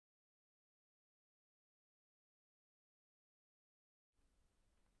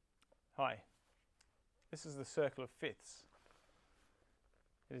Hi, this is the circle of fifths.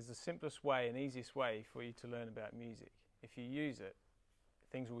 It is the simplest way and easiest way for you to learn about music. If you use it,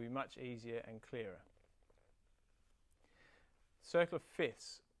 things will be much easier and clearer. Circle of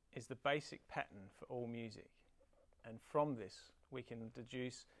fifths is the basic pattern for all music, and from this we can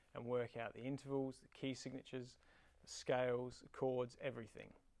deduce and work out the intervals, the key signatures, the scales, the chords, everything.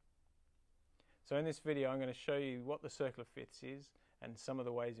 So in this video I'm going to show you what the circle of fifths is and some of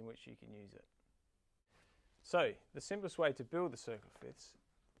the ways in which you can use it. So the simplest way to build the circle of fifths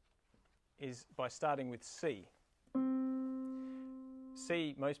is by starting with C.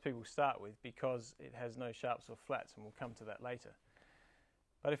 C most people start with because it has no sharps or flats, and we'll come to that later.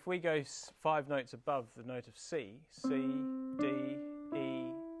 But if we go 5 notes above the note of C, C, D, E,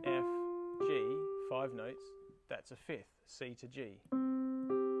 F, G, 5 notes, that's a fifth, C to G.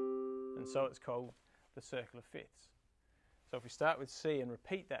 And so it's called the circle of fifths. So if we start with C and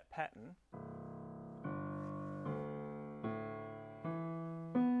repeat that pattern,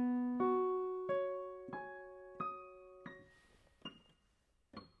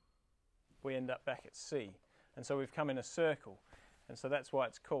 we end up back at C. And so we've come in a circle. And so that's why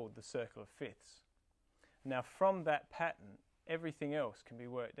it's called the circle of fifths. Now from that pattern, everything else can be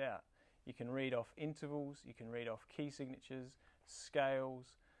worked out. You can read off intervals, you can read off key signatures,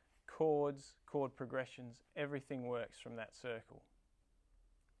 scales, chords, chord progressions, everything works from that circle.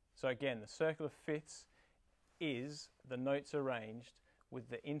 So again, the circle of fifths is the notes arranged with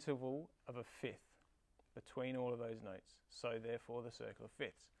the interval of a fifth between all of those notes. So therefore the circle of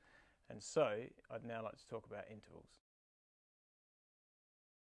fifths. And so I'd now like to talk about intervals.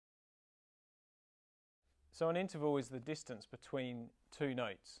 So an interval is the distance between 2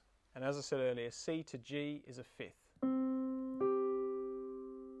 notes. And as I said earlier, C to G is a fifth.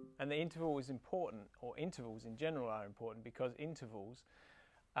 And the interval is important, or intervals in general are important, because intervals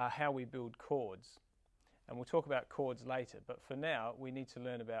are how we build chords. And we'll talk about chords later, but for now we need to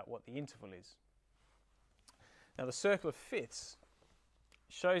learn about what the interval is. Now the circle of fifths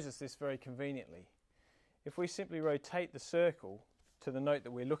shows us this very conveniently. If we simply rotate the circle to the note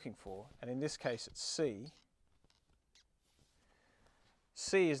that we're looking for, and in this case it's C,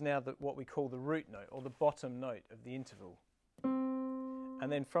 C is now what we call the root note, or the bottom note of the interval.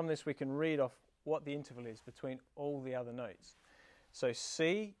 And then from this we can read off what the interval is between all the other notes. So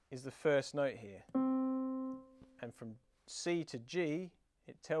C is the first note here, and from C to G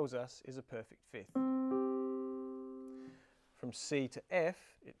it tells us is a perfect fifth. From C to F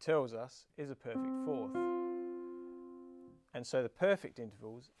it tells us is a perfect fourth. And so the perfect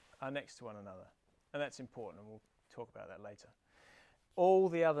intervals are next to one another, and that's important, and we'll talk about that later. All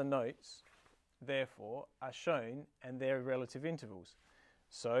the other notes therefore are shown and their relative intervals.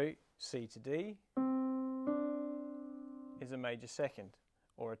 So C to D is a major second,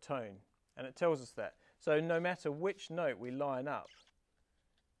 or a tone, and it tells us that. So no matter which note we line up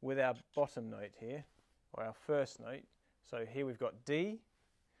with our bottom note here, or our first note, so here we've got D,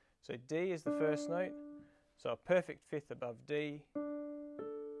 so D is the first note, so a perfect fifth above D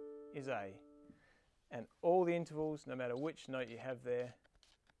is A. And all the intervals, no matter which note you have there,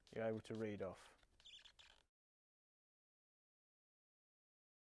 you're able to read off.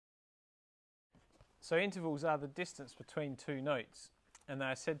 So intervals are the distance between 2 notes, and they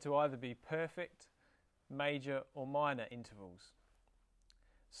are said to either be perfect, major or minor intervals.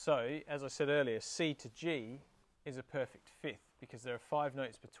 So, as I said earlier, C to G is a perfect fifth because there are 5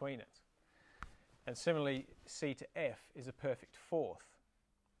 notes between it. And similarly, C to F is a perfect fourth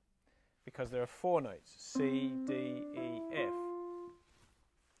because there are 4 notes, C, D, E, F.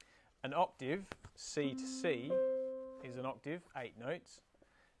 An octave, C to C, is an octave, 8 notes,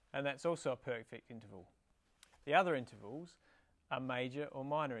 and that's also a perfect interval. The other intervals are major or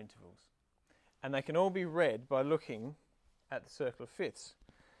minor intervals, and they can all be read by looking at the circle of fifths.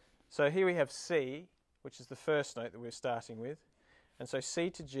 So here we have C, which is the first note that we're starting with, and so C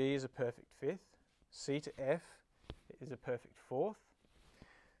to G is a perfect fifth, C to F is a perfect fourth.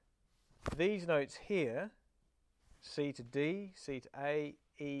 These notes here, C to D, C to A,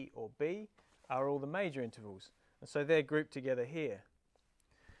 E or B, are all the major intervals, and so they're grouped together here.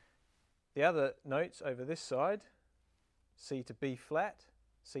 The other notes over this side, C to B flat,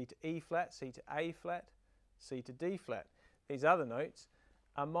 C to E flat, C to A flat, C to D flat. These other notes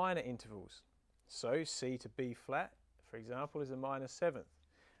are minor intervals. So C to B flat, for example, is a minor seventh,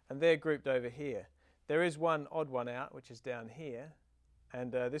 and they're grouped over here. There is one odd one out, which is down here,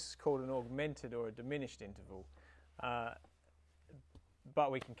 and this is called an augmented or a diminished interval,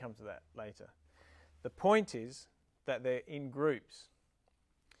 but we can come to that later. The point is that they're in groups.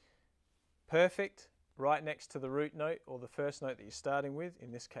 Perfect, right next to the root note or the first note that you're starting with,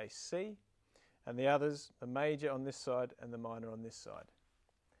 in this case C, and the others, the major on this side and the minor on this side.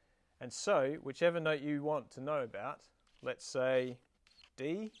 And so, whichever note you want to know about, let's say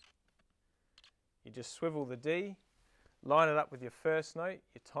D, you just swivel the D, line it up with your first note,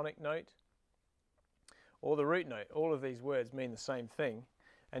 your tonic note, or the root note. All of these words mean the same thing,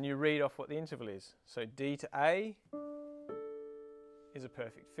 and you read off what the interval is. So D to A is a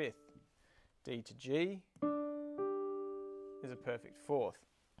perfect fifth. D to G is a perfect fourth.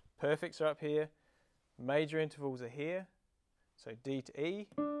 Perfects are up here, major intervals are here, so D to E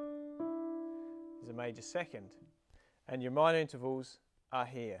is a major second, and your minor intervals are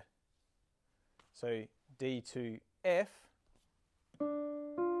here. So D to F,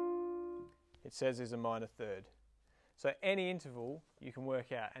 it says, is a minor third. So any interval you can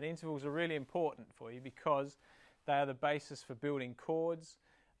work out, and intervals are really important for you because they are the basis for building chords,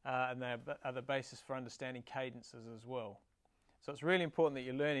 and they are the basis for understanding cadences as well. So it's really important that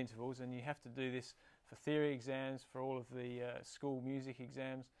you learn intervals, and you have to do this for theory exams, for all of the school music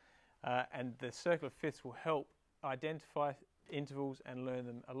exams, and the circle of fifths will help identify intervals and learn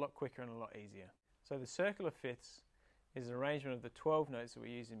them a lot quicker and a lot easier. So the circle of fifths is an arrangement of the 12 notes that we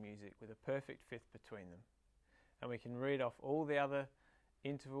use in music with a perfect fifth between them. And we can read off all the other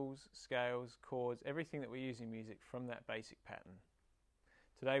intervals, scales, chords, everything that we use in music from that basic pattern.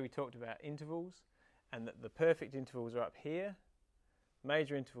 Today we talked about intervals, and that the perfect intervals are up here,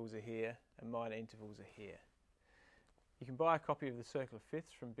 major intervals are here, and minor intervals are here. You can buy a copy of the Circle of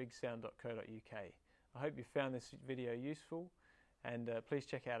Fifths from bigsound.co.uk. I hope you found this video useful, and please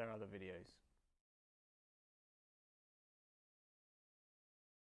check out our other videos.